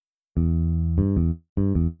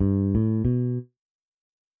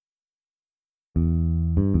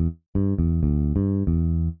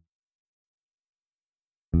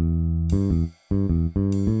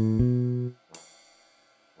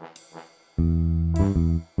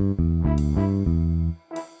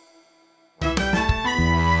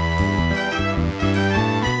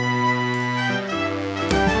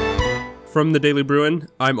From the Daily Bruin,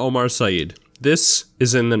 I'm Omar Saeed. This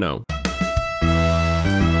is In the Know.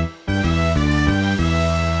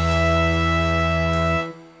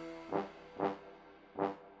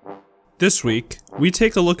 This week, we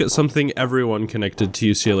take a look at something everyone connected to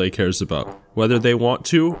UCLA cares about, whether they want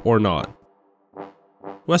to or not.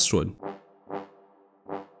 Westwood.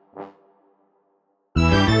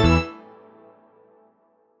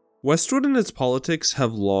 Westwood and its politics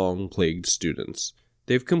have long plagued students.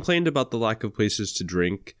 They've complained about the lack of places to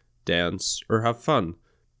drink, dance, or have fun.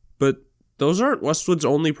 But those aren't Westwood's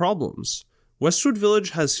only problems. Westwood Village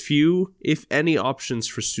has few, if any, options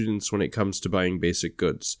for students when it comes to buying basic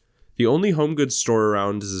goods. The only home goods store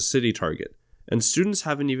around is a City Target, and students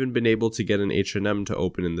haven't even been able to get an H&M to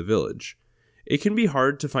open in the village. It can be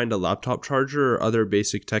hard to find a laptop charger or other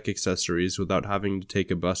basic tech accessories without having to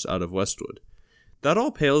take a bus out of Westwood. That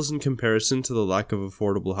all pales in comparison to the lack of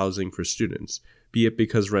affordable housing for students, be it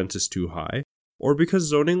because rent is too high, or because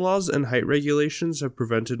zoning laws and height regulations have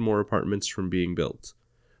prevented more apartments from being built.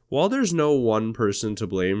 While there's no one person to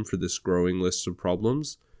blame for this growing list of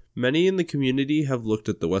problems, many in the community have looked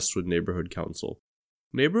at the Westwood Neighborhood Council.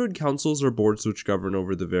 Neighborhood councils are boards which govern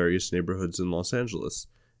over the various neighborhoods in Los Angeles,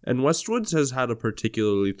 and Westwood has had a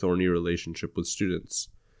particularly thorny relationship with students.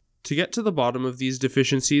 To get to the bottom of these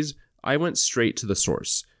deficiencies, I went straight to the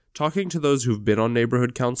source, talking to those who've been on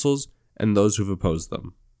neighborhood councils and those who've opposed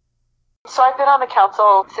them. So I've been on the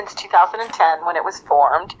council since 2010 when it was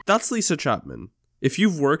formed. That's Lisa Chapman. If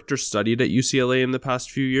you've worked or studied at UCLA in the past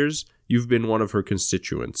few years, you've been one of her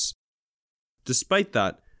constituents. Despite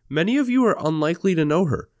that, many of you are unlikely to know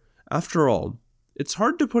her. After all, it's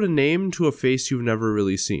hard to put a name to a face you've never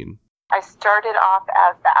really seen. I started off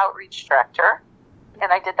as the outreach director,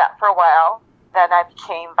 and I did that for a while. Then I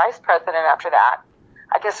became vice president after that.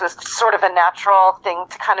 I guess it was sort of a natural thing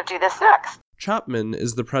to kind of do this next. Chapman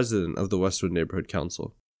is the president of the Westwood Neighborhood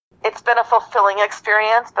Council. It's been a fulfilling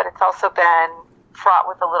experience, but it's also been fraught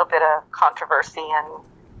with a little bit of controversy and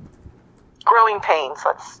growing pains,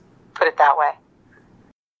 let's put it that way.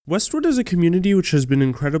 Westwood is a community which has been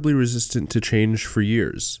incredibly resistant to change for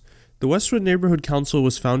years. The Westwood Neighborhood Council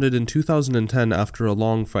was founded in 2010 after a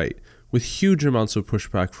long fight, with huge amounts of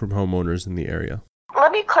pushback from homeowners in the area.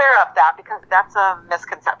 Let me clear up that because that's a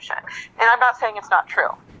misconception. And I'm not saying it's not true.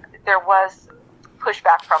 There was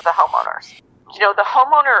pushback from the homeowners. You know, the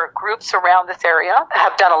homeowner groups around this area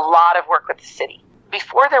have done a lot of work with the city.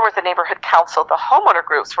 Before there was a neighborhood council, the homeowner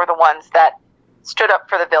groups were the ones that stood up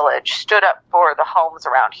for the village, stood up for the homes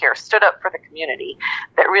around here, stood up for the community,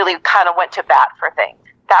 that really kind of went to bat for things.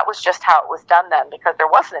 That was just how it was done then because there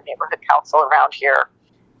wasn't a neighborhood council around here.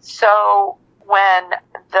 So when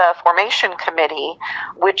the formation committee,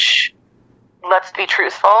 which, let's be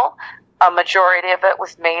truthful, a majority of it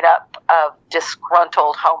was made up of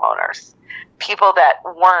disgruntled homeowners, people that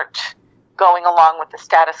weren't going along with the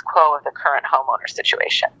status quo of the current homeowner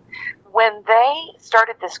situation. When they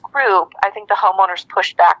started this group, I think the homeowners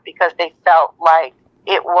pushed back because they felt like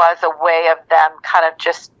it was a way of them kind of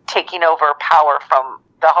just taking over power from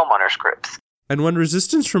the homeowners groups. And when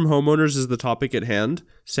resistance from homeowners is the topic at hand,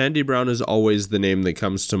 Sandy Brown is always the name that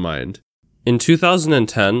comes to mind. In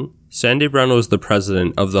 2010, Sandy Brown was the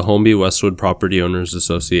president of the Holmby Westwood Property Owners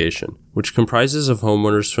Association, which comprises of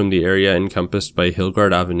homeowners from the area encompassed by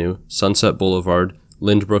Hillgard Avenue, Sunset Boulevard,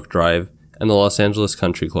 Lindbrook Drive, and the Los Angeles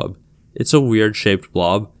Country Club. It's a weird-shaped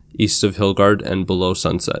blob east of Hillgard and below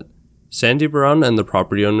Sunset. Sandy Brown and the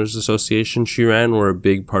Property Owners Association she ran were a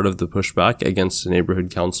big part of the pushback against the neighborhood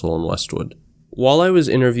council in Westwood. While I was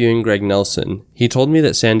interviewing Greg Nelson, he told me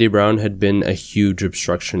that Sandy Brown had been a huge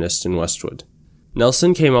obstructionist in Westwood.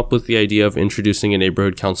 Nelson came up with the idea of introducing a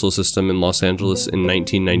neighborhood council system in Los Angeles in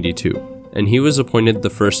 1992, and he was appointed the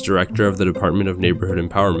first director of the Department of Neighborhood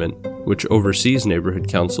Empowerment, which oversees neighborhood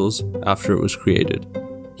councils, after it was created.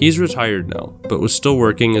 He's retired now, but was still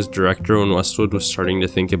working as director when Westwood was starting to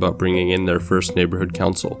think about bringing in their first neighborhood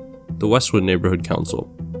council, the Westwood Neighborhood Council.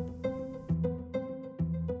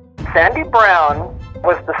 Sandy Brown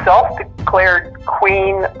was the self-declared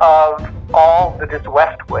queen of all that is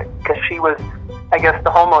Westwood, because she was, I guess, the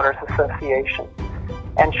homeowners association.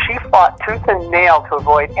 And she fought tooth and nail to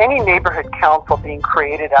avoid any neighborhood council being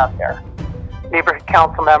created out there. Neighborhood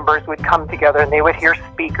council members would come together and they would hear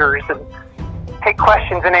speakers and take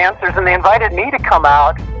questions and answers, and they invited me to come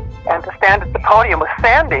out and to stand at the podium with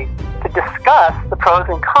Sandy to discuss the pros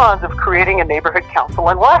and cons of creating a neighborhood council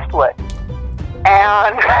in Westwood.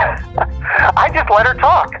 And I just let her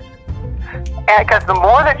talk. And because the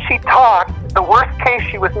more that she talked, the worse case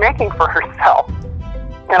she was making for herself.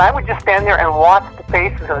 And I would just stand there and watch the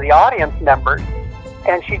faces of the audience members,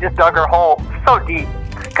 and she just dug her hole so deep.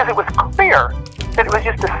 because it was clear that it was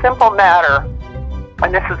just a simple matter,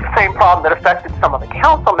 and this is the same problem that affected some of the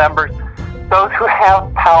council members. Those who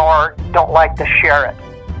have power don't like to share it.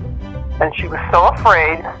 And she was so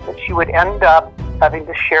afraid that she would end up having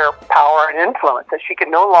to share power and influence, that she could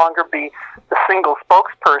no longer be the single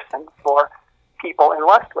spokesperson for people in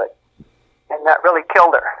Westwood. And that really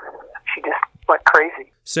killed her. She just went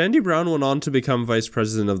crazy. Sandy Brown went on to become vice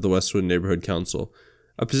president of the Westwood Neighborhood Council,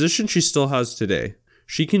 a position she still has today.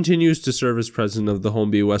 She continues to serve as president of the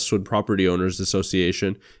Holmby Westwood Property Owners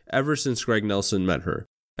Association ever since Greg Nelson met her.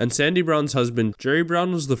 And Sandy Brown's husband, Jerry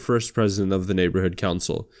Brown, was the first president of the Neighborhood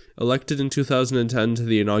Council, elected in 2010 to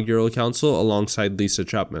the inaugural council alongside Lisa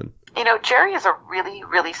Chapman. You know, Jerry is a really,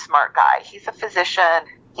 really smart guy. He's a physician.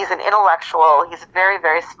 He's an intellectual. He's a very,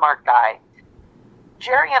 very smart guy.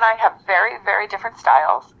 Jerry and I have very, very different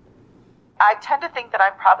styles. I tend to think that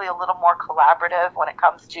I'm probably a little more collaborative when it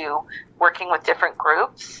comes to working with different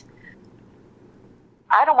groups.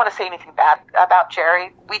 I don't want to say anything bad about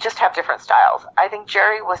Jerry. We just have different styles. I think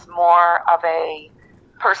Jerry was more of a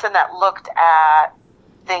person that looked at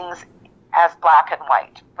things as black and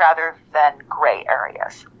white rather than gray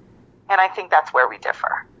areas. And I think that's where we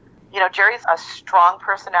differ. You know, Jerry's a strong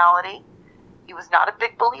personality. He was not a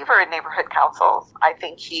big believer in neighborhood councils. I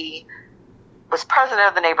think he was president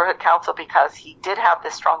of the neighborhood council because he did have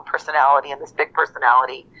this strong personality and this big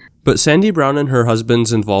personality. But Sandy Brown and her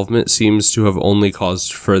husband's involvement seems to have only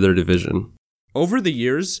caused further division. Over the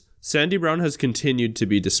years, Sandy Brown has continued to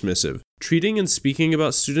be dismissive, treating and speaking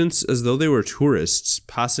about students as though they were tourists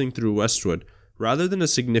passing through Westwood, rather than a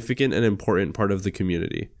significant and important part of the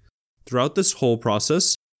community. Throughout this whole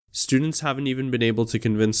process, students haven't even been able to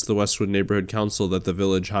convince the Westwood Neighborhood Council that the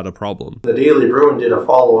village had a problem. The Daily Bruin did a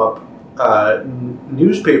follow-up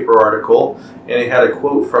newspaper article, and it had a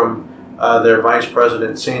quote from their vice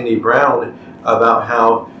president, Sandy Brown, about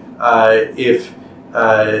how if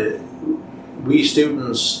we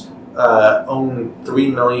students own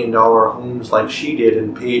 $3 million homes like she did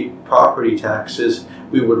and paid property taxes,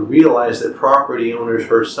 we would realize that property owners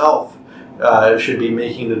herself should be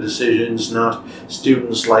making the decisions, not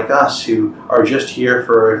students like us who are just here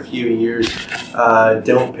for a few years,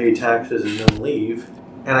 don't pay taxes and then leave.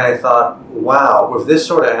 And I thought, wow, with this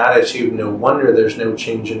sort of attitude, no wonder there's no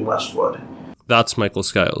change in Westwood. That's Michael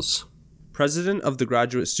Skiles, president of the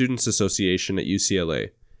Graduate Students Association at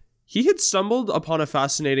UCLA. He had stumbled upon a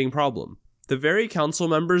fascinating problem. The very council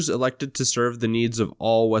members elected to serve the needs of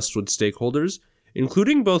all Westwood stakeholders,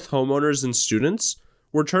 including both homeowners and students,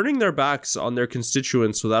 were turning their backs on their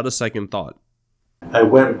constituents without a second thought. I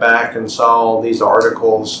went back and saw all these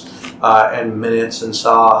articles and minutes and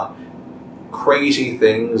saw crazy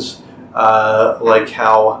things like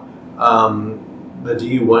how the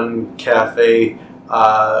D1 Cafe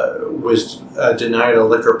was denied a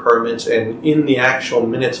liquor permit, and in the actual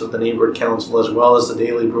minutes of the neighborhood council as well as the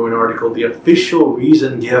Daily Bruin article, the official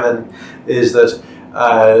reason given is that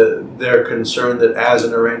they're concerned that as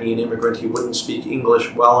an Iranian immigrant he wouldn't speak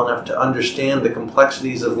English well enough to understand the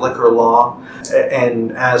complexities of liquor law,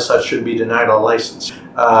 and as such should be denied a license.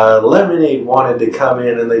 Lemonade wanted to come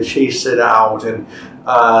in and they chased it out, and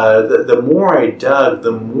the more I dug,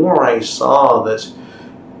 the more I saw that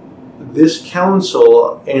this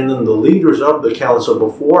council and then the leaders of the council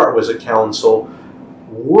before it was a council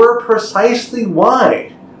were precisely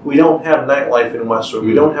why we don't have nightlife in Westwood.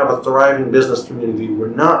 We don't have a thriving business community. We're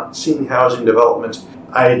not seeing housing development.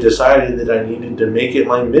 I decided that I needed to make it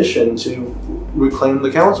my mission to reclaim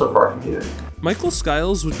the council for our community. Michael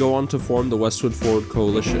Skiles would go on to form the Westwood Forward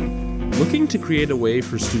Coalition, looking to create a way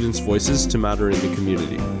for students' voices to matter in the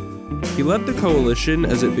community. He led the coalition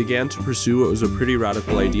as it began to pursue what was a pretty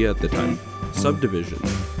radical idea at the time: subdivision.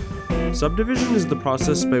 Subdivision is the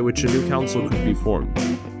process by which a new council could be formed,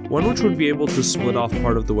 one which would be able to split off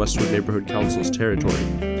part of the Westwood Neighborhood Council's territory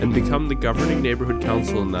and become the governing neighborhood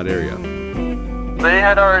council in that area. They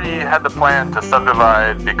had already had the plan to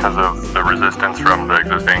subdivide because of the resistance from the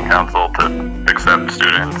existing council to accept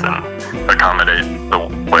students and accommodate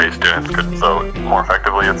the way students could vote more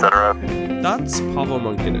effectively, etc. That's Paavo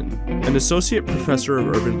Munkkinen, an associate professor of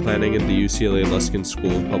urban planning at the UCLA Luskin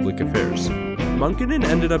School of Public Affairs. Munkkinen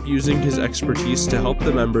ended up using his expertise to help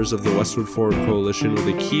the members of the Westwood Forward Coalition with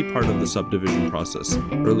a key part of the subdivision process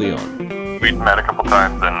early on. We met a couple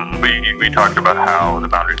times and we talked about how the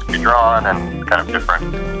boundaries could be drawn and kind of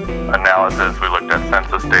different analysis. We looked at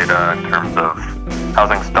census data in terms of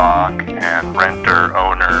housing stock and renter,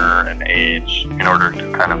 owner, and age in order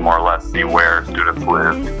to kind of more or less see where students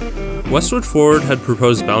lived. Westwood Forward had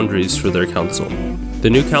proposed boundaries for their council. The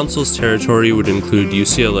new council's territory would include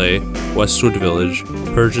UCLA, Westwood Village,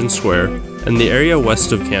 Pershing Square, and the area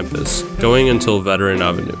west of campus, going until Veteran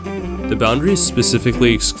Avenue. The boundaries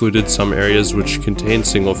specifically excluded some areas which contained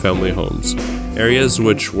single-family homes, areas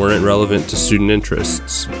which weren't relevant to student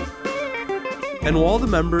interests. And while the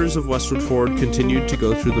members of Westwood Forward continued to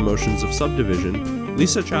go through the motions of subdivision,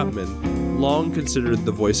 Lisa Chapman, long considered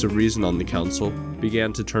the voice of reason on the council,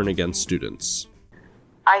 began to turn against students.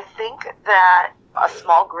 I think that a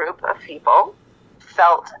small group of people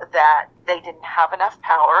felt that they didn't have enough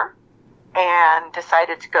power and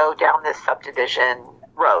decided to go down this subdivision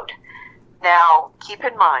road. Now, keep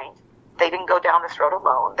in mind, they didn't go down this road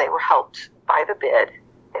alone. They were helped by the bid.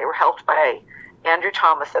 They were helped by Andrew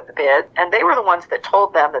Thomas at the bid, and they were the ones that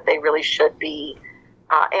told them that they really should be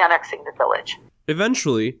annexing the village.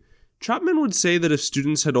 Eventually, Chapman would say that if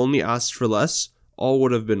students had only asked for less, all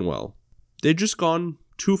would have been well. They'd just gone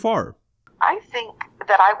too far. I think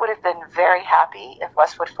that I would have been very happy if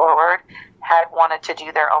Westwood Forward had wanted to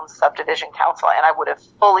do their own subdivision council, and I would have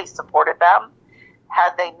fully supported them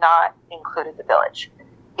had they not included the village.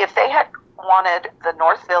 If they had wanted the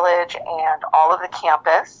North Village and all of the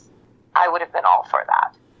campus, I would have been all for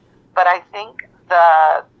that. But I think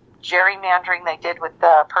the gerrymandering they did with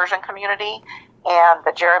the Persian community and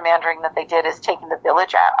the gerrymandering that they did is taking the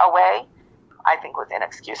village away, I think was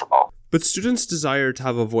inexcusable. But students' desire to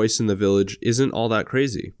have a voice in the village isn't all that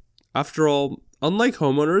crazy. After all, unlike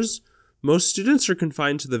homeowners, most students are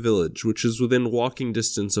confined to the village, which is within walking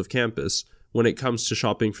distance of campus when it comes to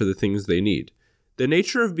shopping for the things they need. The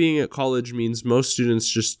nature of being at college means most students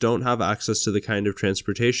just don't have access to the kind of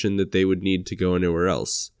transportation that they would need to go anywhere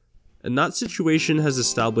else. And that situation has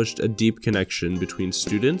established a deep connection between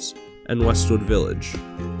students and Westwood Village.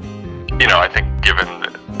 I think given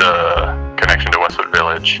the connection to Westwood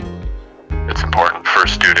Village, it's important for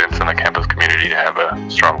students and the campus community to have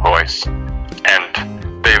a strong voice.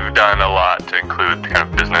 And they've done a lot to include the kind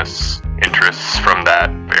of business interests from that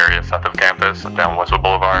area south of campus down Westwood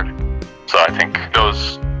Boulevard. So I think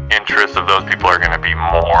those interests of those people are going to be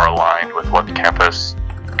more aligned with what the campus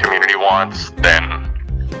community wants than,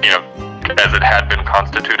 as it had been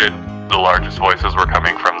constituted, the largest voices were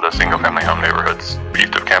coming from the single-family home neighborhoods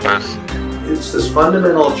east of campus. It's this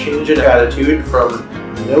fundamental change in attitude from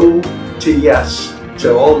no to yes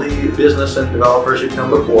to all the business and developers who come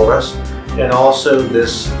before us, and also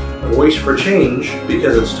this voice for change,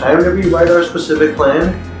 because it's time to rewrite our specific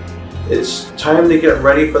plan, it's time to get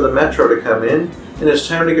ready for the metro to come in, and it's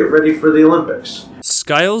time to get ready for the Olympics.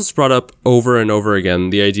 Skiles brought up over and over again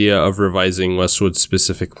the idea of revising Westwood's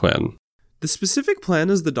specific plan. The specific plan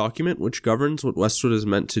is the document which governs what Westwood is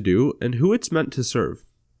meant to do and who it's meant to serve.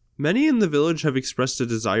 Many in the village have expressed a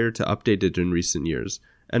desire to update it in recent years,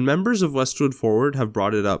 and members of Westwood Forward have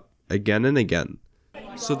brought it up again and again.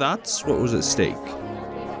 So that's what was at stake.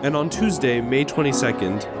 And on Tuesday, May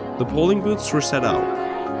 22nd, the polling booths were set out.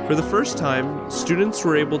 For the first time, students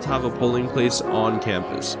were able to have a polling place on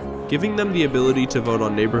campus, giving them the ability to vote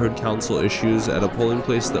on neighborhood council issues at a polling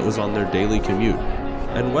place that was on their daily commute.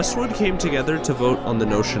 And Westwood came together to vote on the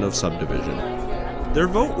notion of subdivision. Their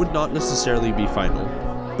vote would not necessarily be final,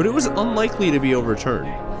 but it was unlikely to be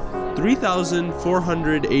overturned.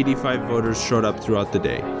 3,485 voters showed up throughout the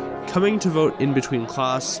day, coming to vote in between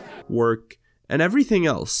class, work, and everything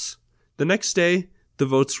else. The next day, the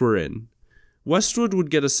votes were in. Westwood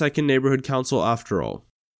would get a second neighborhood council after all.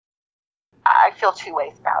 I feel two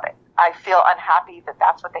ways about it. I feel unhappy that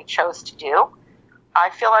that's what they chose to do.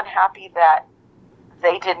 I feel unhappy that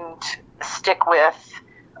they didn't stick with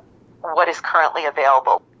what is currently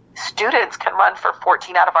available. Students can run for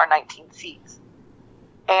 14 out of our 19 seats,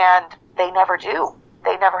 and they never do.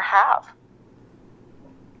 They never have.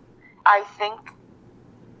 I think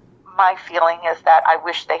my feeling is that I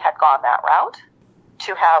wish they had gone that route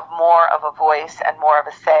to have more of a voice and more of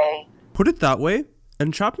a say. Put it that way,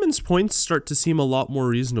 and Chapman's points start to seem a lot more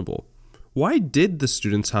reasonable. Why did the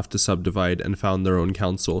students have to subdivide and found their own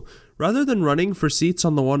council, rather than running for seats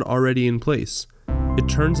on the one already in place? It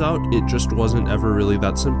turns out it just wasn't ever really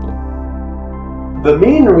that simple. The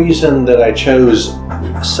main reason that I chose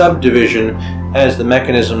subdivision as the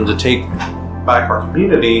mechanism to take back our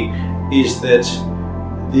community is that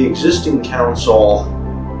the existing council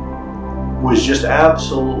was just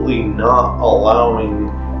absolutely not allowing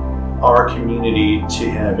our community to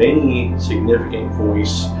have any significant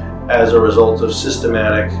voice as a result of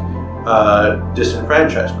systematic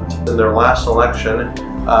disenfranchisement. In their last election,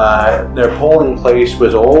 their polling place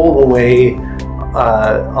was all the way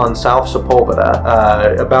on South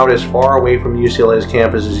Sepulveda, about as far away from UCLA's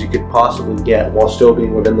campus as you could possibly get while still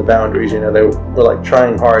being within the boundaries. They were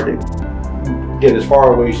trying hard to get as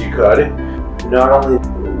far away as you could. Not only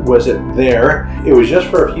was it there. It was just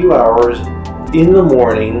for a few hours in the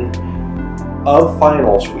morning of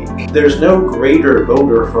finals week. There's no greater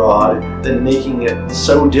voter fraud than making it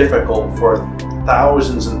so difficult for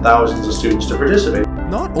thousands and thousands of students to participate.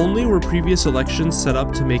 Not only were previous elections set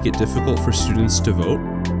up to make it difficult for students to vote,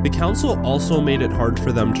 the council also made it hard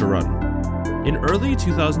for them to run. In early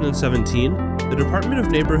 2017, the Department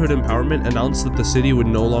of Neighborhood Empowerment announced that the city would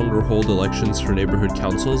no longer hold elections for neighborhood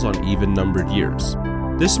councils on even-numbered years.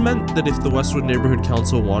 This meant that if the Westwood Neighborhood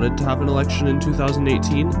Council wanted to have an election in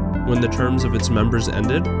 2018, when the terms of its members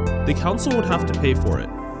ended, the council would have to pay for it.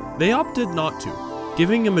 They opted not to,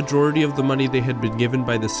 giving a majority of the money they had been given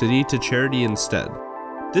by the city to charity instead.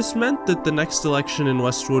 This meant that the next election in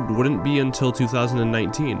Westwood wouldn't be until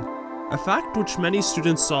 2019, a fact which many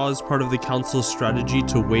students saw as part of the council's strategy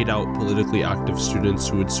to wait out politically active students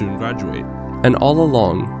who would soon graduate. And all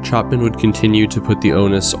along, Chapman would continue to put the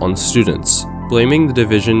onus on students, blaming the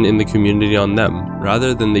division in the community on them,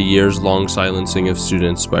 rather than the years-long silencing of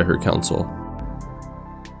students by her council.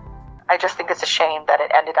 I just think it's a shame that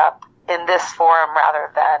it ended up in this forum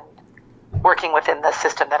rather than working within the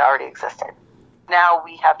system that already existed. Now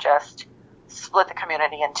we have just split the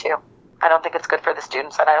community in two. I don't think it's good for the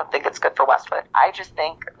students, and I don't think it's good for Westwood. I just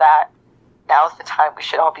think that now's the time we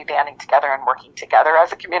should all be banding together and working together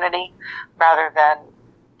as a community rather than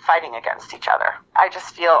fighting against each other. I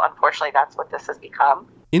just feel, unfortunately, that's what this has become.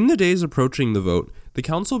 In the days approaching the vote, the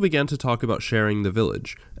council began to talk about sharing the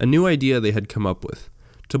village, a new idea they had come up with.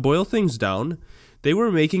 To boil things down, they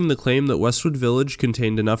were making the claim that Westwood Village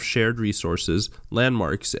contained enough shared resources,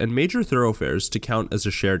 landmarks, and major thoroughfares to count as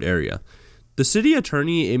a shared area. The city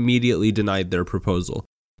attorney immediately denied their proposal.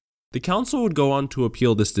 The council would go on to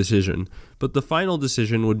appeal this decision, but the final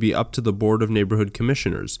decision would be up to the Board of Neighborhood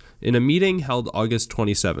Commissioners in a meeting held August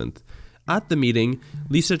 27th. At the meeting,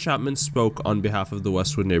 Lisa Chapman spoke on behalf of the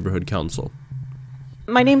Westwood Neighborhood Council.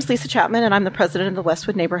 My name's Lisa Chapman, and I'm the president of the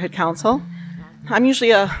Westwood Neighborhood Council. I'm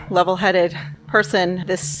usually a level-headed person.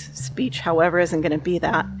 This speech, however, isn't going to be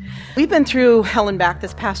that. We've been through hell and back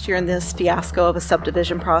this past year in this fiasco of a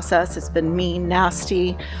subdivision process. It's been mean,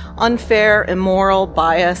 nasty, unfair, immoral,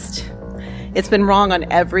 biased. It's been wrong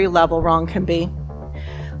on every level wrong can be.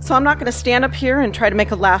 So I'm not going to stand up here and try to make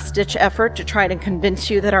a last-ditch effort to try to convince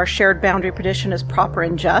you that our shared boundary petition is proper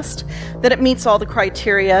and just, that it meets all the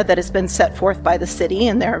criteria that has been set forth by the city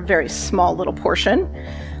in their very small little portion.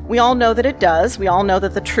 We all know that it does. We all know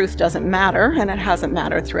that the truth doesn't matter, and it hasn't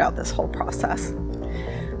mattered throughout this whole process.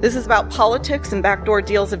 This is about politics and backdoor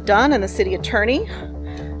deals of Dunn and the city attorney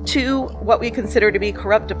to what we consider to be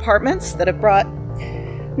corrupt departments that have brought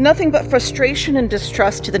nothing but frustration and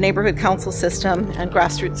distrust to the neighborhood council system and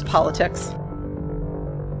grassroots politics.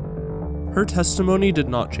 Her testimony did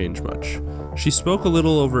not change much. She spoke a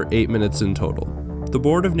little over 8 minutes in total. The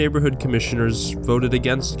Board of Neighborhood Commissioners voted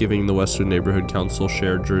against giving the Westwood Neighborhood Council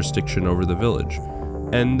shared jurisdiction over the village,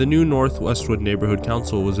 and the new North Westwood Neighborhood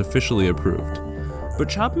Council was officially approved. But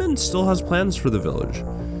Chapman still has plans for the village.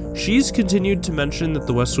 She's continued to mention that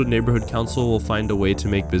the Westwood Neighborhood Council will find a way to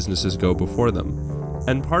make businesses go before them.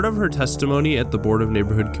 And part of her testimony at the Board of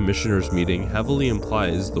Neighborhood Commissioners meeting heavily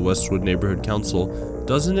implies the Westwood Neighborhood Council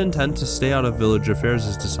doesn't intend to stay out of village affairs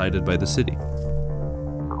as decided by the city.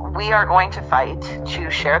 We are going to fight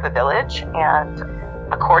to share the village, and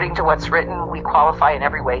according to what's written, we qualify in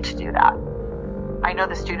every way to do that. I know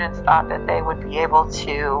the students thought that they would be able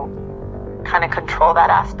to kind of control that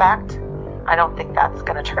aspect. I don't think that's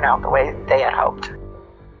going to turn out the way they had hoped.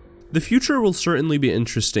 The future will certainly be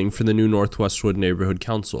interesting for the new North Westwood Neighborhood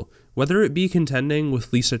Council, whether it be contending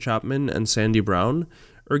with Lisa Chapman and Sandy Brown,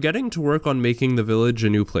 or getting to work on making the village a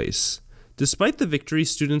new place. Despite the victory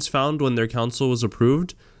students found when their council was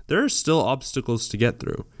approved, there are still obstacles to get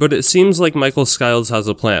through. But it seems like Michael Skiles has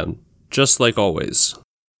a plan, just like always.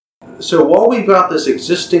 So while we've got this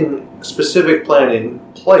existing specific plan in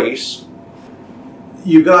place,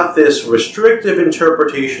 you got this restrictive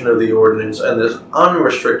interpretation of the ordinance and this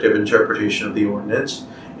unrestricted interpretation of the ordinance,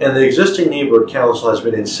 and the existing neighborhood council has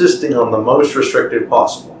been insisting on the most restrictive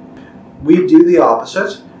possible. We do the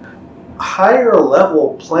opposite. Higher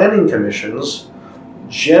level planning commissions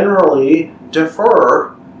generally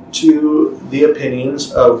defer to the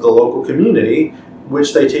opinions of the local community,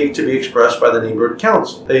 which they take to be expressed by the neighborhood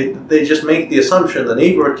council. They just make the assumption the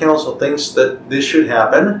neighborhood council thinks that this should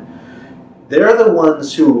happen. They're the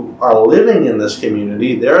ones who are living in this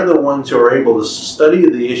community. They're the ones who are able to study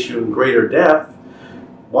the issue in greater depth.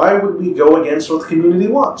 Why would we go against what the community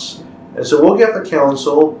wants? And so we'll get the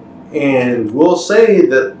council and we'll say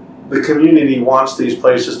that the community wants these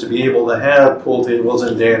places to be able to have pool tables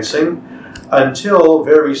and dancing, until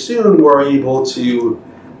very soon we're able to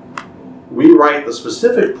we write the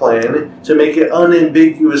specific plan to make it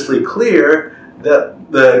unambiguously clear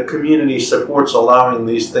that the community supports allowing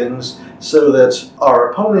these things so that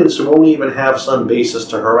our opponents won't even have some basis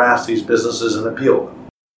to harass these businesses and appeal them.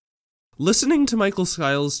 Listening to Michael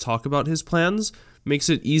Skiles talk about his plans makes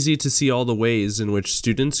it easy to see all the ways in which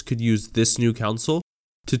students could use this new council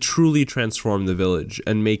to truly transform the village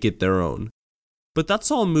and make it their own. But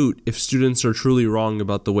that's all moot if students are truly wrong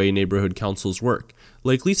about the way neighborhood councils work,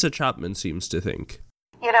 like Lisa Chapman seems to think.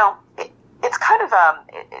 You know, it's kind of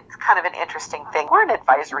an interesting thing. We're an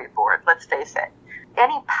advisory board, let's face it.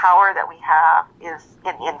 Any power that we have is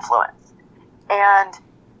in influence. And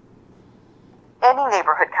any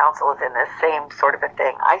neighborhood council is in this same sort of a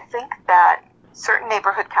thing. I think that certain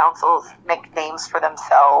neighborhood councils make names for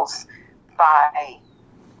themselves by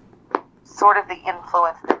sort of the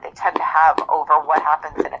influence that they tend to have over what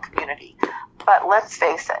happens in a community. But let's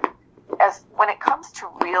face it, when it comes to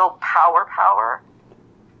real power,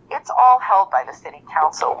 it's all held by the city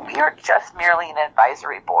council. We are just merely an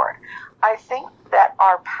advisory board. I think that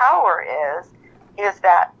our power is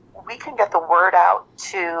that we can get the word out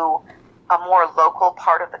to a more local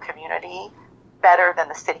part of the community better than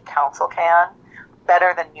the city council can,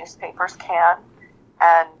 better than newspapers can,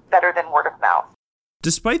 and better than word of mouth.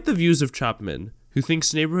 Despite the views of Chapman, who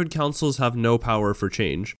thinks neighborhood councils have no power for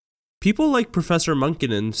change, people like Professor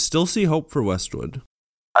Munkinen still see hope for Westwood.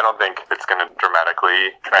 I don't think it's going to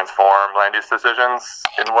dramatically transform land use decisions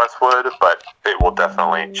in Westwood, but it will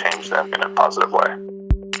definitely change them in a positive way.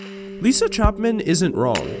 Lisa Chapman isn't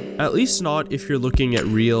wrong, at least not if you're looking at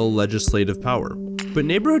real legislative power. But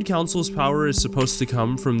neighborhood councils' power is supposed to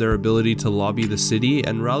come from their ability to lobby the city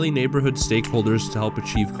and rally neighborhood stakeholders to help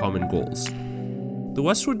achieve common goals. The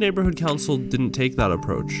Westwood Neighborhood Council didn't take that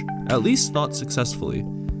approach, at least not successfully.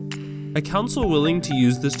 A council willing to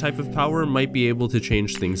use this type of power might be able to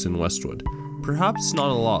change things in Westwood. Perhaps not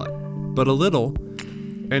a lot, but a little,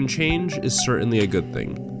 and change is certainly a good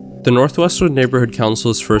thing. The North Westwood Neighborhood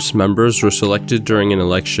Council's first members were selected during an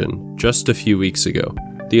election just a few weeks ago.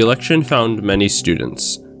 The election found many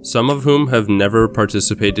students, some of whom have never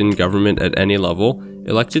participated in government at any level,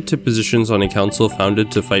 elected to positions on a council founded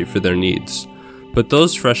to fight for their needs. But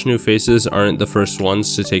those fresh new faces aren't the first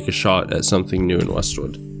ones to take a shot at something new in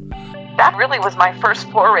Westwood. That really was my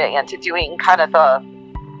first foray into doing kind of the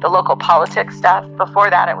local politics stuff. Before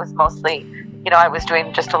that, it was mostly, I was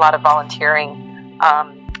doing just a lot of volunteering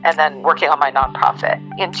and then working on my nonprofit.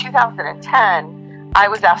 In 2010, I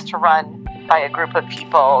was asked to run by a group of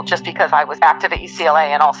people just because I was active at UCLA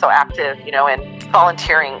and also active, in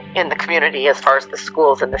volunteering in the community as far as the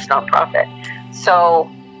schools and this nonprofit.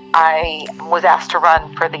 So I was asked to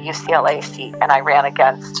run for the UCLA seat, and I ran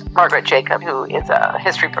against Margaret Jacob, who is a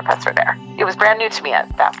history professor there. It was brand new to me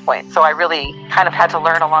at that point, so I really kind of had to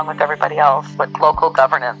learn along with everybody else what local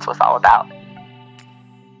governance was all about.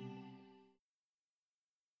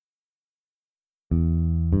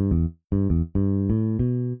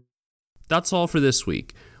 That's all for this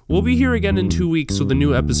week. We'll be here again in 2 weeks with a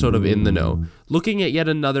new episode of In the Know, looking at yet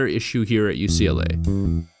another issue here at UCLA.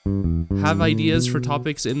 Have ideas for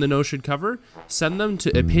topics In the Know should cover? Send them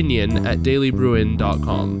to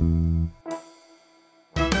opinion@dailybruin.com.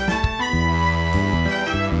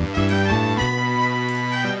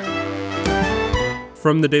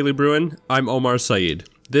 From the Daily Bruin, I'm Omar Saeed.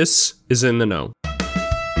 This is In the Know.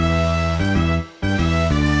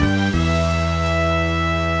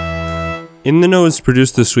 In the Know is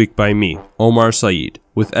produced this week by me, Omar Saeed,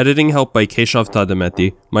 with editing help by Keshav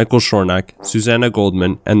Tadameti, Michael Shornack, Susanna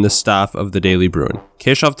Goldman, and the staff of the Daily Bruin.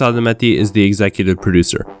 Keshav Tadameti is the executive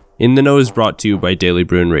producer. In the Know is brought to you by Daily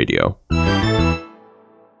Bruin Radio.